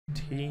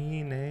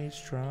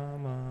Teenage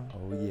drama.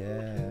 Oh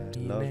yeah.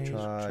 Love Teenage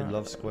tribe, drama.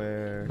 love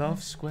square.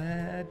 Love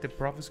square. The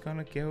brothers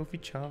gonna kill with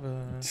each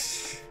other.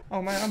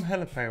 Oh man, I'm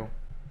hella pale.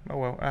 Oh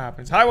well, that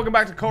happens. Hi, welcome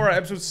back to Korra,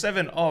 episode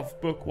 7 of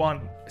book 1.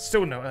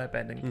 Still no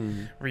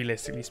airbending,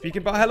 realistically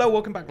speaking. But hello,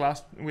 welcome back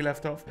last we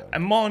left off.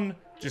 Amon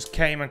just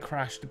came and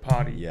crashed the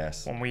party.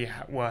 Yes. When we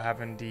were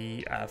having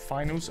the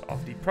finals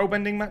of the pro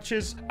bending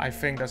matches. I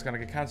think that's going to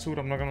get cancelled,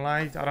 I'm not going to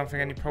lie. I don't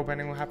think any pro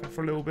bending will happen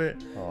for a little bit.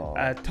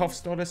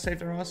 Toph's daughter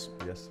saved her ass.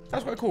 Yes.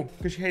 That's quite cool,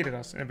 because she hated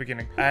us in the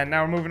beginning. And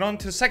now we're moving on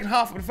to the second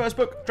half of the first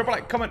book. Drop a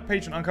like, comment,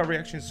 page, and uncut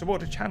reactions. Support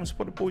the channel,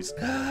 support the boys.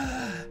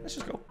 Let's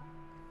just go.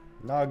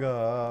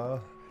 Naga.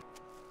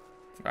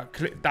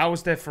 That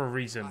was there for a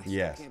reason.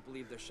 Yes. I can't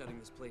believe they're shutting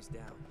this place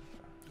down.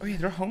 Oh yeah,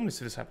 they're homeless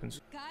if this happens.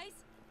 Guys,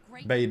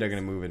 great. Bet you they're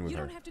gonna move in with you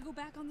her. don't have to go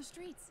back on the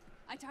streets.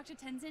 I talked to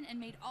Tenzin and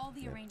made all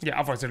the arrangements. Yeah,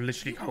 otherwise they're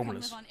literally You can come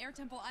homeless. live on Air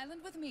Temple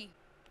Island with me.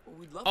 Well,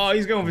 we'd love Oh,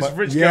 he's going with his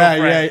rich yeah,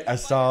 girlfriend. yeah,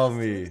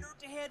 asami.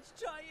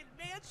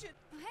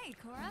 Hey,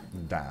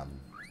 Korra. Damn.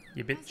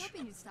 You I was bitch.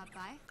 hoping you'd stop by.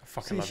 I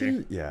fucking love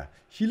you. Yeah,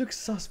 she looks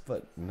sus,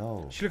 but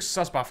no. She looks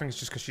sus, but I think it's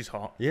just because she's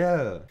hot.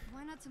 Yeah,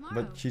 Why not tomorrow?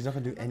 but she's not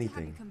gonna do I'd love to have you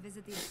anything. come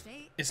visit the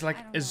estate. It's like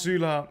I don't know.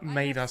 Azula I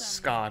made have us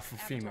some scarred for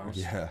avatar females.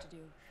 stuff Yeah. to do.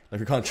 Like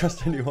we can't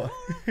trust anyone.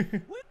 We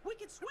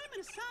can swim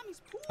in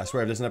Asami's pool. I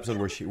swear, if there's an episode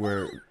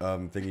where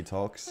thingy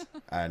talks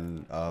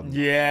and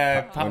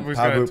Yeah, when Pabu's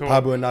gonna talk.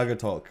 Pabu and Naga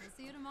talk. We'll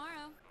see you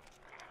tomorrow.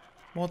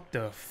 What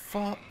the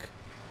fuck?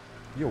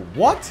 Yo,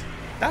 what?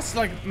 That's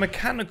like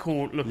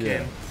mechanical looking.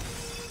 Yeah.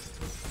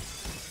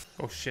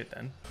 Oh shit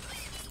then.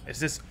 Is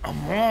this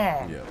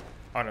amon? Yeah.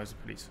 Oh no, it's the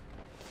police.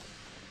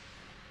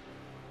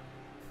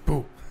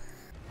 Boo.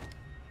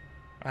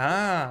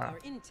 Ah. Our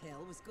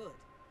intel was good.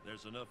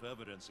 There's enough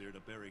evidence here to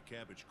bury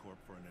Cabbage Corp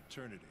for an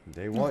eternity.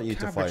 They want you to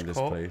Cabbage find this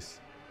Corp. place.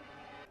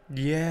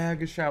 Yeah,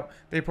 good shout.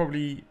 They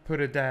probably put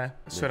it there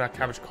so that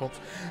cabbage corpse.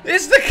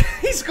 It's the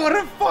he's got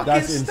a fucking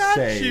That's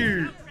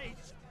statue.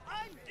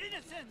 I'm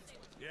innocent.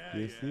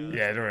 You see?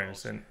 Yeah, they're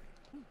innocent.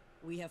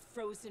 We have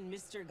frozen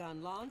Mr.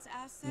 Ganlan's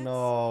assets.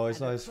 No, it's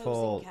and not are his closing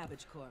fault.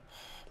 Cabbage Corp.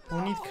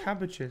 We need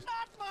cabbages.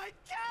 Not my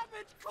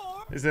Cabbage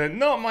Corp. Is it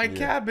not my Yeah.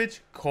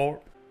 cabbage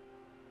corp?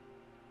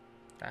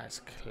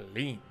 That's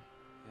clean.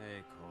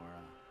 Hey,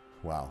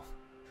 Korra. Wow.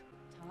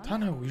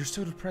 Tano, you're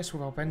still depressed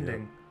without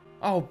bending.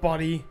 Oh,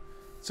 buddy.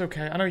 It's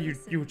okay. I know you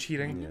were I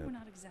cheating. know Yeah. we're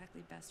not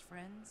exactly best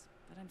friends,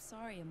 but I'm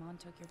sorry Amon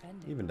took your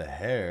bending. Even the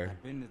hair.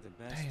 I've been to the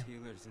best Damn.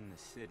 healers in the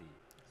city.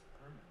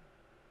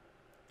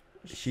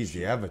 She's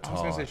the I was gonna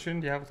say, avatar.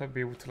 shouldn't the avatar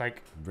be able to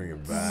like Bring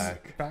it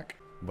back. back?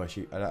 But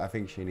I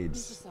think she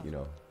needs, you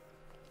know.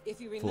 If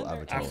you Full remember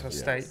avatar, After anything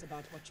state. else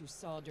about what you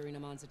saw during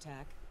Amon's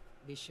attack,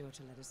 be sure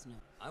to let us know.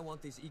 I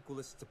want these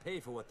equalists to pay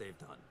for what they've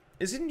done.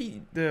 Isn't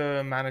he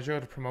the manager,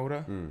 the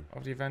promoter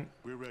of the event?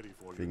 We're ready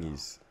for you.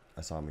 Thingy's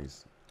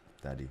Asami's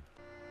daddy.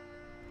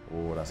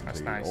 Oh, that's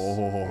That's clean. nice.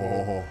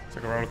 Oh, It's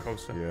like a roller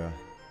coaster. yeah.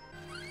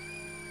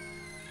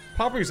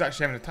 Pabu's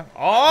actually having a time.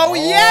 Oh,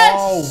 yes!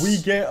 Oh, we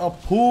get a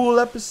pool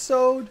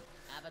episode.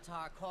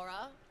 Avatar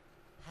Korra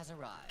has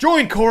arrived.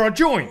 Join, Korra,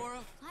 join! Korra,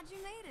 Glad you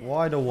made it.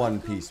 Why the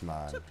One Piece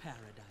man? to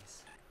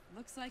paradise.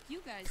 Looks like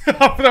you guys.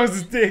 That was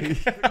his dick.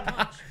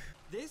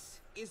 This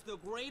is the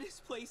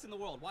greatest place in the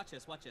world. Watch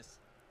this, watch this.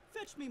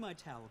 Fetch me my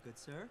towel, good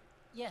sir.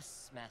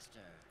 Yes, Master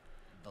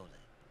Bole.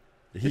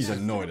 He's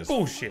annoyed as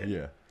Bullshit.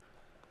 Yeah.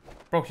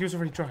 Bro, he was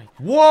already dry.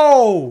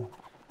 Whoa!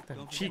 The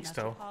Don't forget cheeks,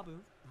 Master though. Pabu.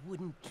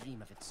 Wouldn't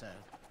dream of it, sir.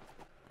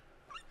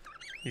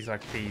 He's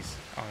like, please,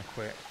 I'm gonna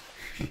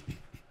quit.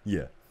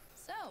 Yeah.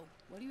 So,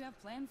 what do you have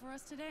planned for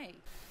us today?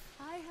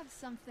 I have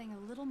something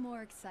a little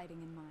more exciting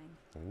in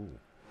mind. Ooh.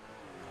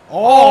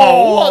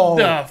 Oh, what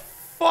the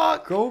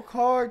fuck? Go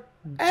kart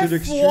to the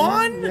extreme.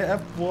 F1? Yeah,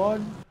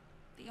 F1.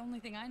 The only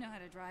thing I know how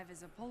to drive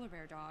is a polar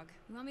bear dog.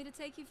 You want me to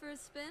take you for a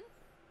spin?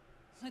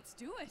 Let's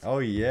do it. Oh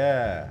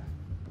yeah.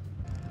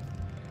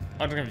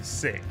 I'm gonna be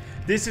sick.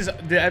 This is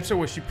the episode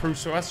where she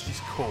proves to us she's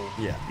cool.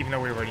 Yeah. Even though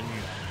we already knew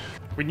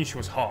that. We knew she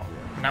was hot.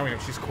 But now we know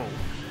she's cool.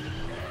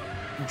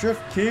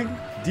 Drift King,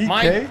 DK.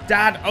 My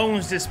dad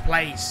owns this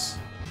place.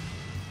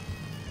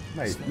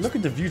 Mate, look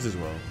at the views as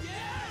well.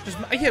 Just,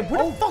 yeah,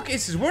 where the fuck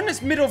is this? We're in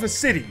this middle of a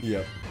city.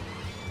 Yep.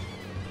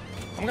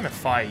 I'm gonna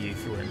fire you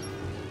if you win.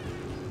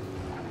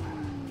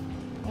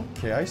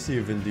 Okay, I see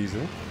you, Vin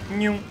Diesel.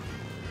 New.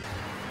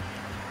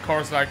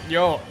 Korra's like,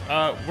 yo,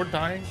 we're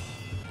dying.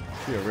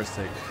 She a risk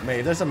take.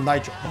 Mate, there's some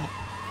nitro.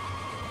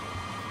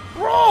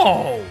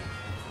 Bro!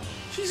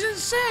 She's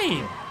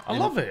insane! I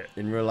love it.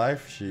 In real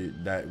life,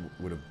 that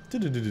would have.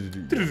 And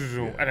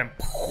then.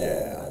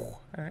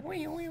 Yeah.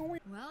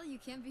 Well, you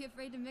can't be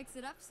afraid to mix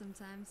it up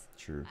sometimes.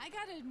 True. I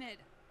gotta admit,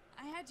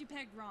 I had you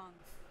pegged wrong.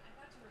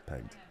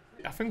 Pegged.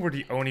 I think we're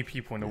the only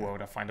people in the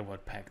world that find the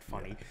word pegged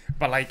funny.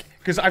 But like,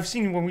 because I've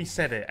seen when we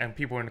said it and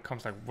people in the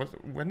comments like,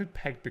 when did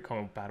pegged become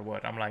a bad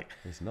word? I'm like,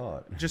 It's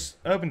not. just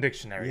Urban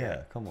Dictionary.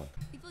 Yeah, come on.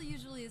 People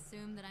usually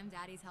assume that I'm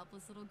daddy's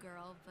helpless little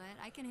girl, but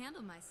I can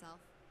handle myself.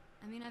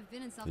 I mean, I've been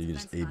in You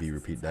self-defense just A/B classes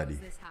repeat since I was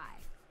daddy. this high.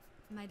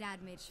 My dad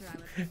made sure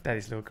I was.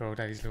 Daddy's little girl,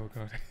 daddy's little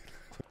girl.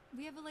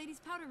 We have a ladies'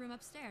 powder room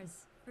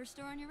upstairs. First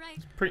door on your right.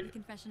 Pretty.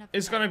 Confession up.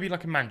 It's gonna be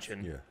like a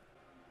mansion. Yeah.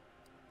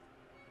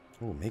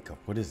 Oh, makeup.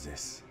 What is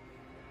this?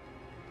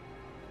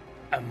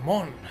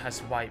 Amon has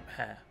white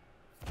hair.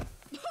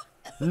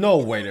 No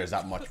way there's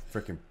that much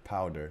freaking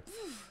powder.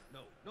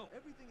 No,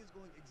 everything is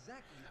going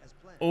exactly as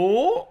planned.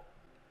 Oh,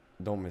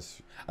 Don't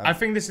miss. I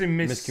think this is a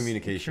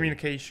miscommunication.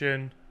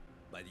 Communication.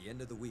 By the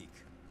end of the week,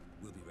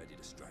 we'll be ready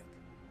to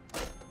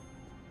strike.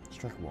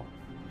 Strike what?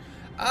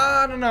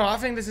 I don't know. I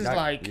think this is That-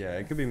 like. Yeah,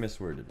 it could be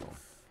misworded though.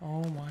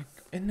 Oh my.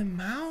 In the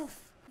mouth.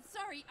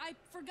 Sorry, I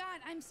forgot.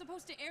 I'm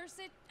supposed to air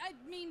sit. I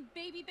mean,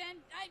 baby bend.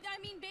 I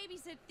mean,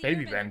 babysit. The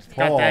Baby airbender bend. kid.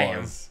 God damn.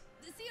 Pause.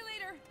 See you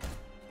later.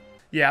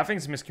 Yeah, I think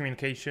it's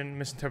miscommunication,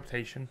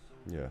 misinterpretation.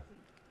 Yeah.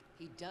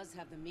 He does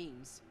have the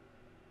means,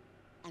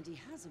 and he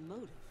has a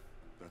motive.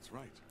 That's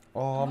right.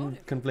 Oh, I'm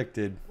Motive.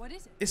 conflicted. What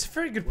is it? It's a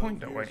very good point,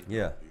 though. 12 Wait. years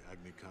Yeah. ago,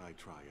 The Agnikai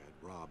triad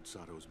robbed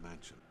Sato's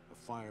mansion.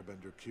 A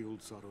firebender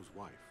killed Sato's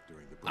wife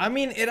during the I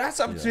mean, it adds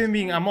up to Yeah. him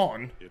being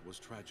Amon. It was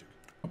tragic.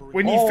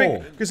 When you Oh.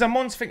 think, because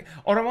Amon's thing,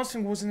 or Amon's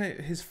thing, wasn't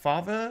it his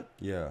father?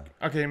 Yeah.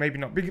 Okay, maybe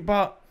not.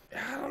 But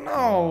I don't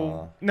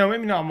know. No,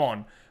 maybe not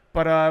Amon.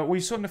 But we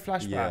saw in the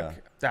flashback Yeah.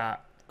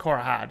 that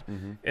Korra had.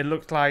 It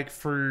looked like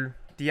through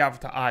the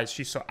avatar eyes,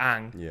 she saw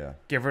Aang Yeah.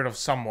 get rid of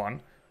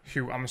someone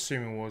who I'm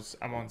assuming was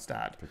Amon's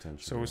dad.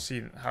 Potentially. So we'll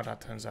see how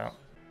that turns out.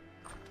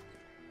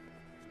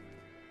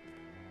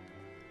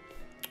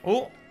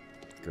 Oh,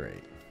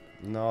 Great.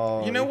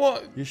 No. you know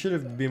what? You should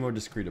have been more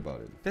discreet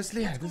about it. There's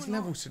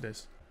levels to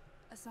this.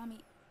 Asami,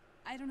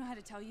 I don't know how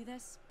to tell you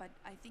this, but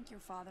I think your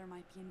father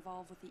might be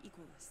involved with the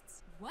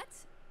Equalists. What?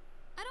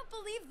 I don't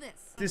believe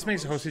this. This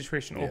makes the whole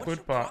situation Yeah. awkward,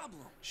 What's your but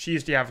problem? she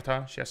is the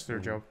avatar. She has to do her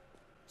job.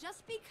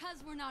 Just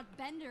because we're not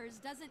benders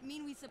doesn't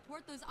mean we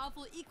support those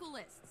awful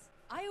equalists.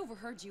 I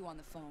overheard you on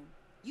the phone.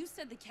 You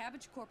said the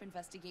Cabbage Corp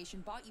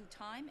investigation bought you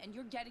time, and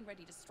you're getting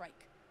ready to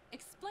strike.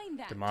 Explain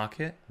that. The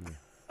market.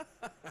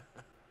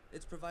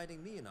 It's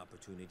providing me an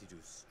opportunity to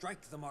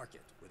strike the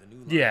market with a new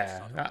line of Yeah,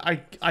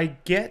 Sato. I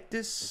get It's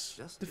this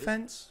just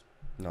defense.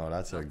 No,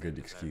 that's a Nothing good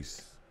defense.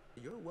 excuse.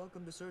 You're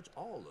welcome to search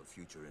all of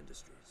future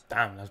industries.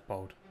 Damn, that's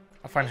bold.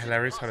 I find it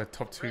hilarious how the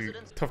top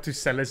two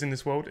sellers in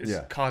this world is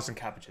Yeah. cars and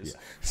cabbages. Yeah.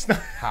 It's not,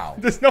 How?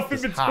 there's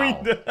nothing Just between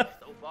how? them.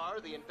 So far,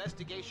 the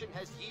investigation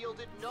has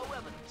yielded no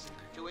evidence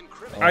to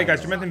incriminate. Alright,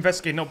 guys, you meant to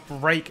investigate, not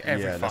break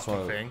every Yeah, that's what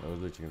fucking thing. I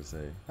was literally gonna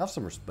say. Have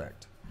some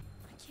respect.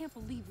 I can't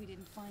believe we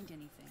didn't find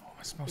anything. Oh,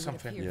 I smell It would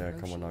something. appear Yeah, Hiroshi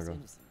come on, was Naga.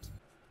 innocent.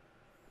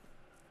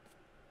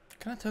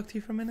 Can I talk to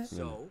you for a minute?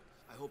 So,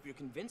 I hope you're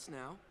convinced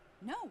now.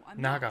 No, I'm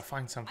Naga, not.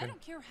 find I something.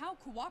 don't care how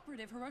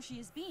cooperative Hiroshi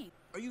is being.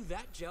 Are you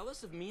that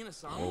jealous of me and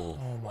Asami? Oh.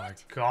 Oh my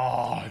What?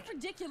 god.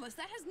 Ridiculous.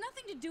 That has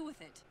nothing to do with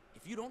it.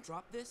 If you don't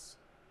drop this,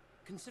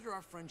 consider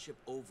our friendship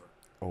over.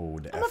 Oh,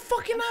 the I'm a F.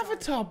 fucking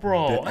avatar,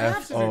 bro. The I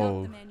have to do F.O.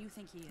 Not the man you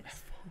think he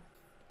is.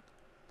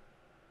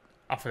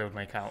 I thought they would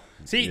make out.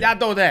 See, Yeah. that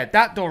door there.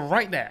 That door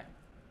right there.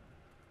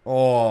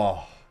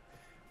 Oh.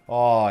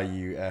 Oh,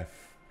 you F.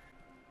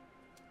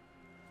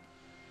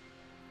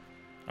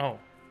 Oh.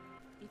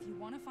 If you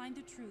want to find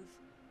the truth,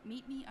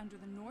 meet me under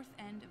the north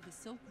end of the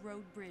Silk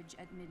Road Bridge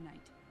at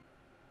midnight.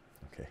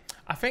 Okay.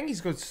 I think he's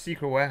got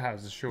secret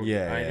warehouses, sure.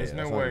 Yeah, Right? yeah, There's yeah,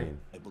 no that's what I way. mean.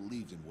 I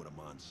believed in what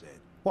Amon said.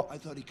 What? I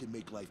thought he could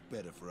make life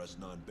better for us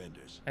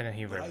non-benders. And then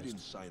he But I realized. didn't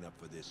sign up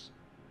for this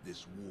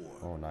war.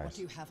 Oh, What nice.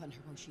 do you have on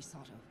Hiroshi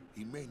Sato?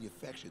 He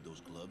manufactured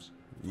those gloves.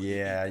 for the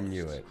Yeah, I Equalists.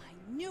 knew it.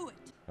 I knew it.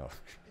 Oh.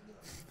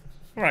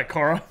 Alright,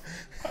 Korra.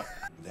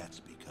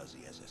 That's because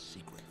he has a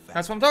secret factory.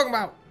 That's what I'm talking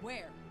about.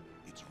 Where?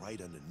 It's right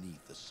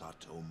underneath the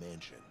Sato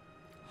mansion.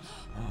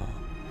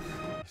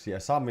 See,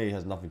 Asami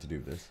has nothing to do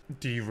with this.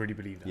 Do you really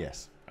believe that?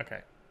 Yes.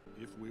 Okay.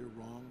 If we're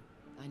wrong,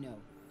 I know.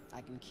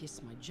 I can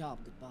kiss my job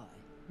goodbye.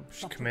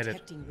 She's But committed.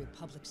 protecting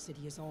Republic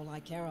City is all I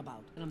care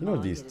about. And You know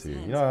Amon these get his two. You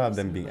hands know on how this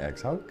them being murder.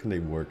 ex. How can they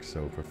work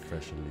so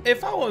professionally?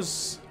 If I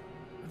was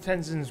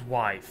Tenzin's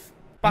wife,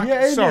 back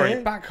Yeah.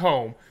 back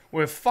home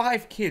with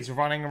 5 kids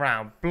running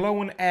around,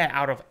 blowing air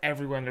out of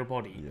everywhere in their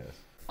body, Yes.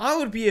 I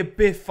would be a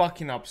bit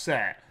fucking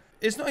upset.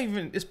 It's not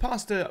even. It's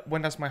past the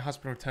when does my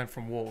husband return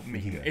from war meme.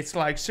 Yeah. It's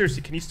like,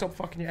 seriously, can you stop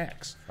fucking your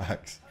ex?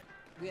 Facts.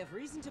 We have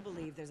reason to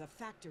believe there's a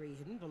factory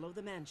hidden below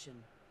the mansion.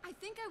 I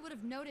think I would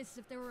have noticed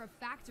if there were a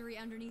factory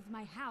underneath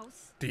my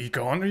house. Do you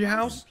go under your How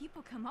do house?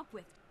 people come up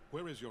with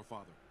where is your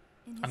father?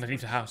 in his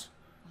Underneath the workshop, house.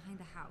 behind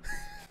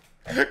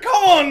the house.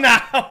 Come on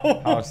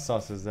now. How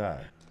sus is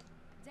that?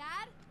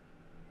 Dad?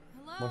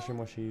 Hello? Moshi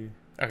moshi.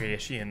 Okay, yeah,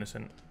 she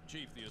innocent.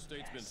 Chief, the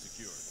estate's been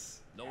secured.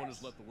 No one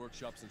has left the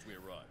workshop since we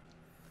arrived.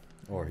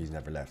 Or he's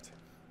never left.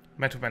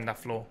 Metal bend that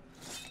floor.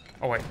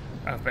 Oh wait,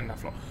 I've bend that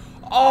floor.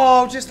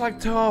 Oh, just like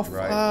Tough.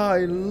 Right. I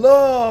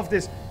love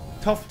this.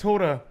 Tough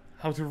taught her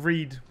how to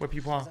read where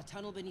people are. There's a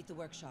tunnel beneath the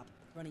workshop,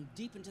 running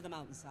deep into the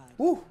mountainside.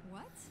 Woo!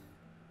 What?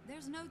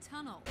 There's no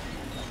tunnel.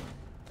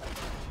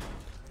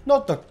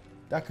 Not the.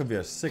 That could be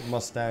a sick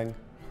Mustang.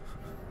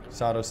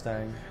 Sato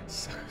Stang.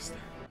 So Do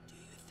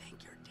you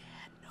think your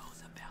dad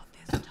knows about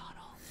this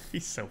tunnel?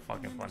 He's so I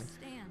fucking don't funny.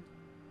 understand.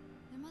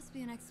 There must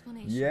be an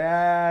explanation.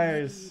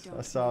 Yes! Maybe you don't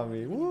know Asami.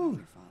 anything Woo! about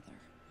your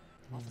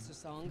father. Officer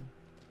Song,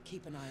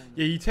 keep an eye on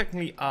Yeah, you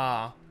technically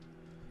are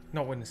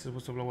not witnesses.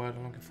 What's the word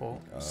I'm looking for?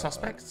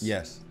 Suspects?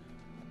 Yes.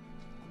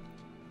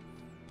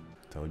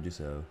 Told you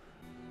so.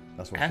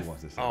 That's what she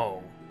wants to say.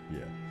 Oh. Yeah.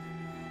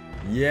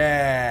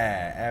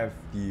 Yeah. F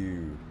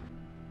you.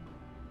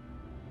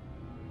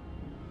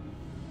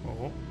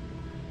 Oh.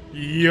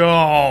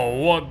 Yo,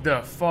 what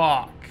the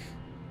fuck?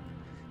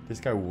 This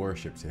guy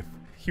worships him.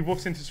 He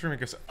walks into this room and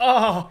goes,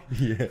 oh!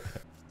 Yeah.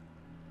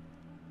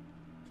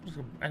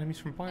 Enemies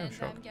from And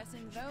Bioshock. I'm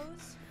guessing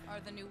those are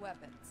the new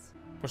weapons.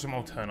 Watch them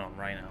all turn on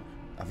right now.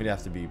 I think it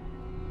has to be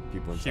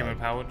people inside. Human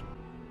powered.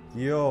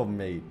 Yo,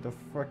 mate. The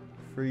fuck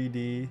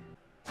 3D.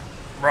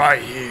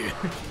 Right here.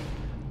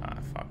 Ah,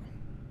 fuck.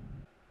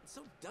 It's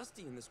so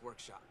dusty in this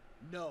workshop.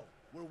 No,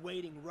 we're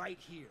waiting right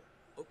here.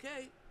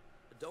 Okay,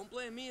 but don't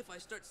blame me if I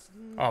start.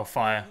 Oh,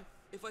 fire.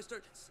 If I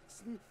start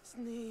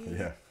sneezing.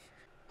 Yeah.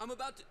 I'm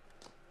about to.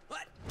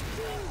 What?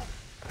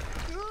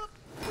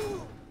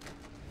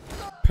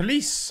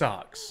 Police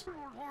sucks.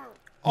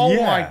 Oh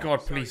Yeah. my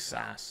god, police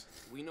ass.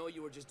 We know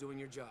you were just doing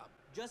your job.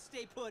 Just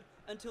stay put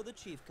until the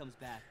chief comes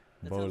back.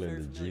 That Bowling sounds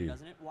very the familiar, G.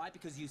 doesn't it? Why?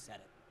 Because you said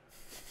it.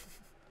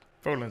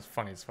 Roland's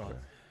funny as fuck.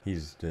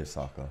 He's the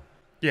soccer.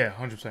 Yeah,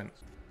 100%.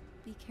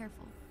 Be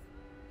careful.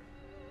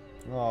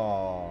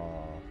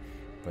 Oh,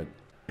 but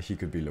he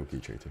could be low-key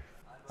traitor.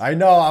 I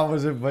know I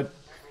wasn't, but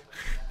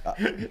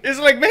It's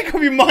like, make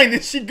up your mind,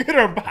 is she good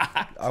or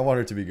bad? I want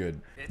her to be good,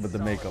 but the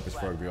makeup is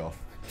throwing me off.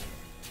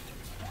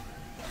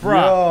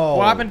 Bruh, Yo.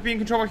 what happened to being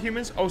controlled by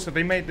humans? Also,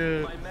 they made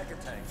the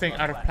thing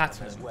out of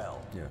platinum.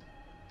 Yeah.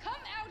 Come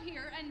out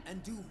here and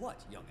And do what,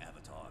 young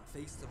Avatar?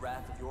 Face the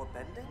wrath of your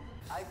bending?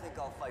 I think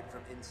I'll fight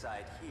from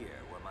inside here,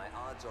 where my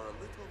odds are a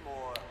little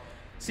more...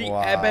 See,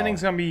 Wow.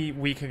 airbending's gonna be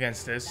weak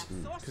against this,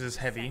 because it's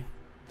heavy.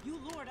 You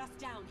lured us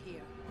down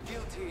here.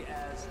 Guilty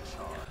as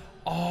charged.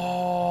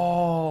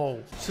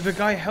 Oh, so the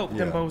guy helped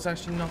them, Yeah. but was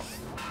actually not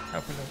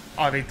helping them.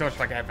 Oh, they dodged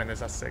like airbenders,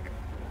 that's sick.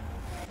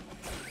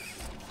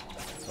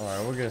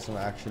 Alright, we'll get some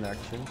action.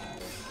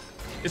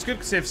 It's good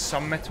because they have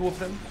some metal of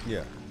them.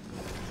 Yeah.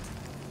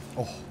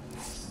 Oh.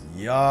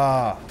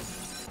 Yeah.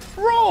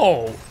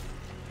 Bro!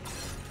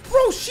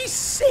 Bro, she's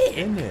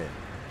sitting! In it.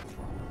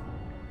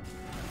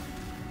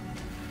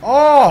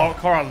 Oh! Oh,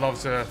 Korra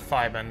loves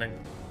firebending.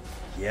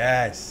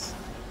 Yes.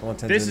 Come on,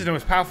 This is the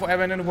most powerful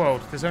airbender in the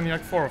world. There's only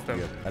like 4 of them.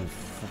 Yeah, and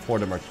 4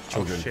 of them are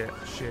children.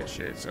 Oh,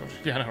 shit. So,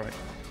 yeah, no, right.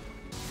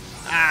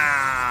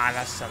 Ah,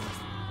 that's some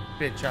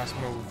bitch ass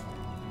move.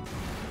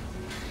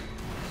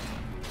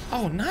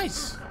 Oh,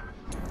 nice.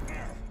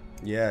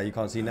 Yeah, you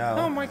can't see now.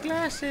 Oh, my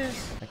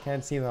glasses. I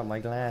can't see without my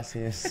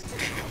glasses.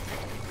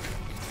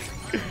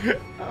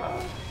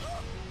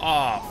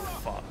 Oh,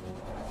 fuck.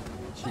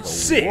 She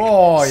Sick.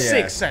 Oh, yeah.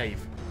 Sick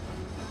save.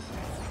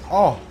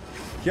 Oh,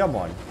 come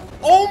on.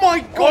 Oh my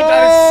god,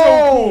 that is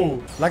so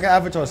cool. Like an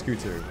Avatar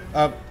scooter.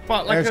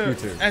 But like air a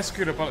scooter. air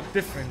scooter, but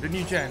different. The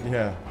new gen.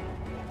 Yeah.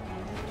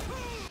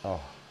 Oh.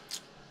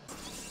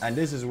 And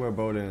this is where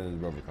Bolin and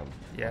Rover come.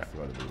 Yeah. I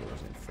forgot to do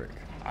those in frick.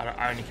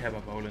 I only care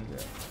about bowling.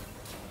 Yeah.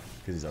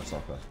 Because he's our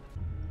soccer.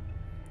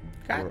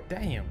 God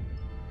damn.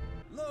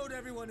 Load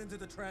everyone into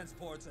the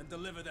transports and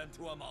deliver them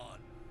to Amon.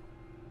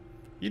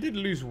 You did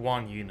lose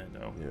 1 unit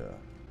though. Yeah.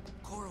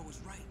 Korra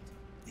was right.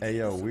 Hey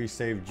yo, we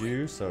saved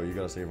you, so you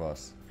gotta save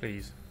us.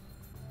 Please.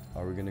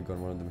 Are we gonna go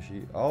on one of the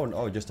machine? Oh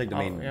no, just take the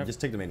main. Yep. Just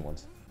take the main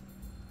ones.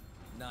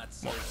 Not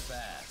so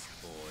fast,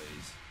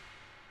 boys.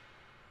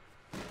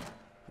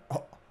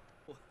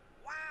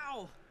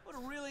 Wow! What a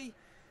really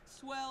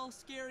swell,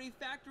 scary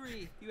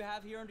factory you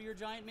have here under your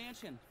giant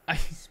mansion.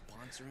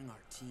 Sponsoring our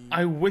team.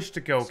 I wish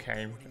the girl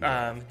came.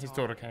 His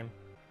daughter came.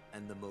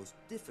 And the most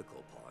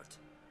difficult part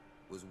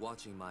was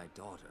watching my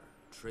daughter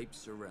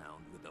traipse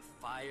around with a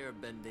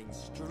fire-bending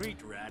street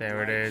rat.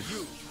 There it is.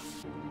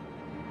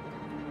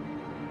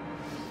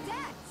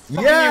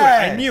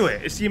 Yeah. I knew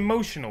it. It's the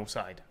emotional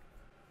side.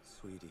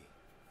 Sweetie,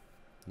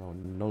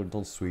 No,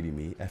 don't sweetie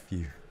me. F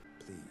you.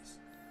 please.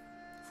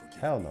 Forgive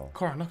Hell me. no.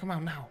 Korra, knock him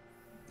out now.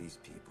 These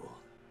people,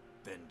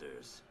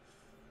 benders.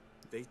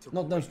 They took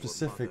Not them away your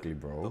specifically,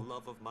 mother, bro. The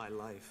love of my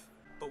life.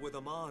 But with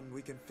Amon,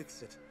 we can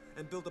fix it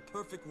and build a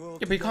perfect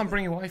world. Yeah, but you can't together.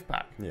 bring your wife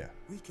back. Yeah.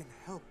 We can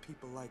help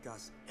people like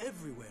us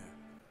everywhere.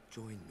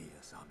 Join me,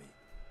 Asami.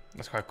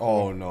 That's quite cool.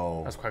 Oh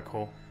no. That's quite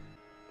cool.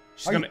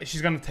 Are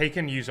She's gonna take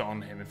it and use it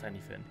on him, if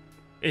anything.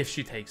 If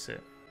she takes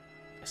it.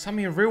 Send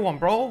me a real one,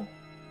 bro.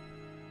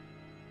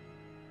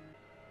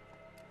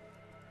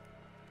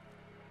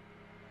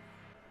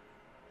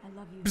 I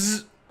love you.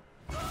 Bzz.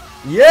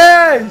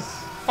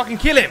 Yes. Fucking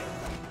kill him.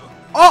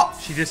 Oh.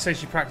 She did say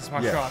she practiced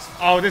martial Yeah. arts.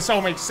 Oh, this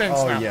all makes sense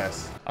Oh now.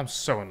 yes. I'm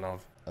so in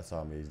love. That's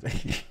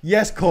amazing.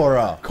 Yes,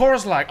 Korra.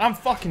 Korra's like, I'm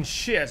fucking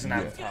shit as an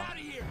avatar.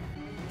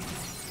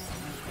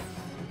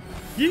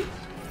 Yeet.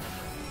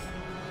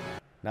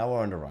 Now we're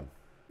on the run.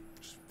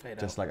 Fade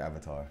Just out. like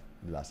Avatar,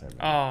 the last episode.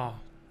 Ah,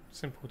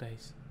 simple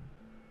days.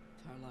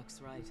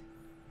 Tarlok's right.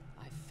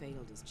 I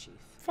failed as chief.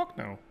 Fuck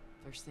no.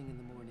 First thing in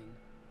the morning,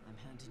 I'm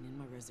handing in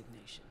my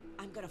resignation.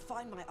 I'm gonna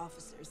find my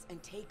officers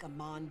and take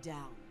Amon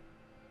down.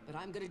 But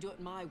I'm gonna do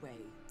it my way.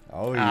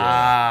 Oh yeah.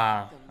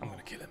 Ah, I'm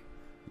gonna kill him.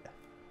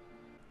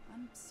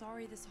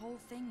 sorry this whole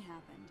thing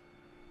happened.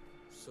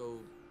 So,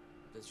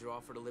 does your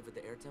offer to live at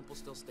the air temple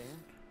still stand?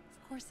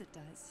 Of course it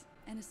does.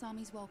 And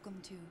Asami's welcome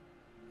too.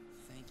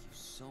 Thank you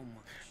so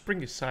much. Bring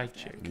your side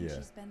chick. Everything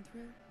she's been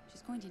through,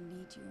 she's going to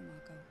need you,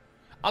 Mako.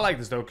 I like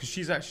this though, because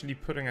she's actually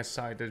putting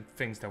aside the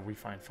things that we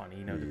find funny,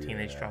 you know, the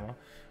teenage drama.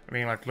 I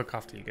mean, like, look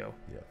after you go.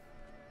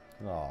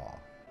 Yeah. Aww.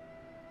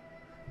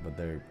 But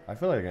they're, I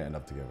feel like they're gonna end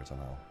up together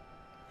somehow.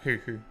 Who?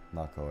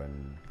 Mako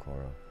and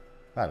Korra.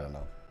 I don't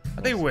know.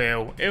 They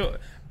will.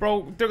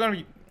 Bro, they're gonna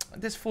be...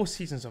 There's 4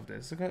 seasons of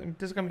this.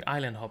 There's gonna be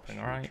island hopping,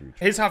 alright?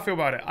 Here's how I feel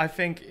about it. I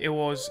think it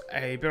was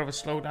a bit of a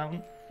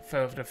slowdown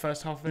for the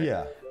first half of it.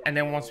 Yeah. And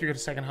then once we go to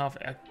the second half,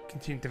 I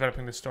continue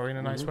developing the story in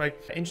a nice way.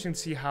 Interesting to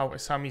see how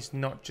Asami's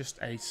not just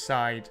a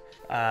side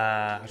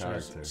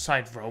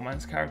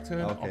romance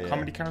character or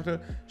comedy character.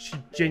 She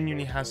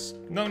genuinely has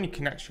not only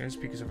connections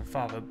because of her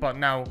father, but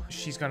now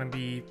she's gonna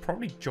be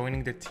probably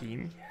joining the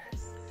team.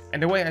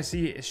 And the way I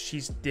see it is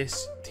she's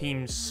this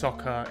team's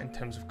soccer in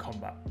terms of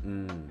combat.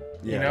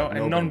 You know,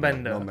 a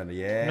non-bending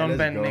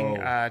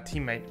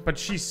teammate. But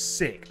she's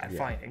sick at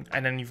fighting.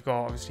 And then you've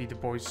got, obviously, the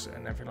boys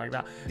and everything like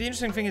that. The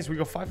interesting thing is we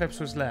got 5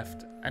 episodes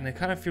left. And it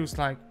kind of feels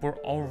like we're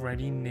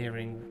already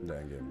nearing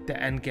the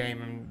end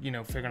game and, you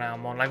know, figuring out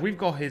Amon. Like, we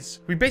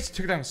basically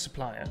took down his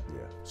supplier.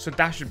 So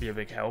that should be a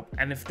big help.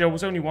 And if there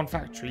was only one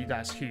factory,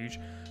 that's huge.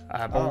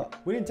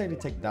 But we didn't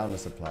technically take down the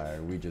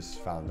supplier. We just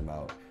found them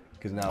out.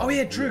 Now, oh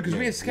yeah, true, because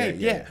we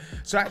escaped,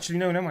 So actually,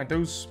 no, never mind.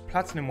 Those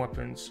platinum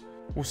weapons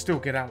will still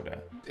get out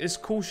there. It's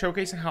cool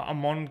showcasing how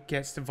Amon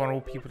gets the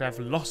vulnerable people that have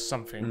lost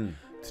something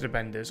to the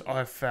benders or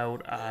have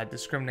felt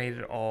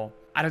discriminated or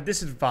at a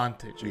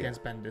disadvantage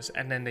against benders,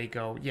 and then they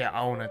go, yeah,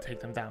 I want to take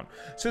them down.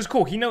 So it's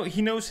cool. He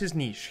knows his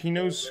niche. He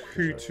knows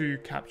who to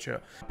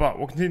capture. But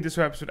we'll continue this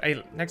episode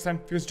 8 next time.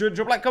 If you guys enjoyed,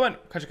 drop a like, comment.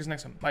 Catch you guys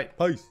next time. Bye.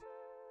 Peace.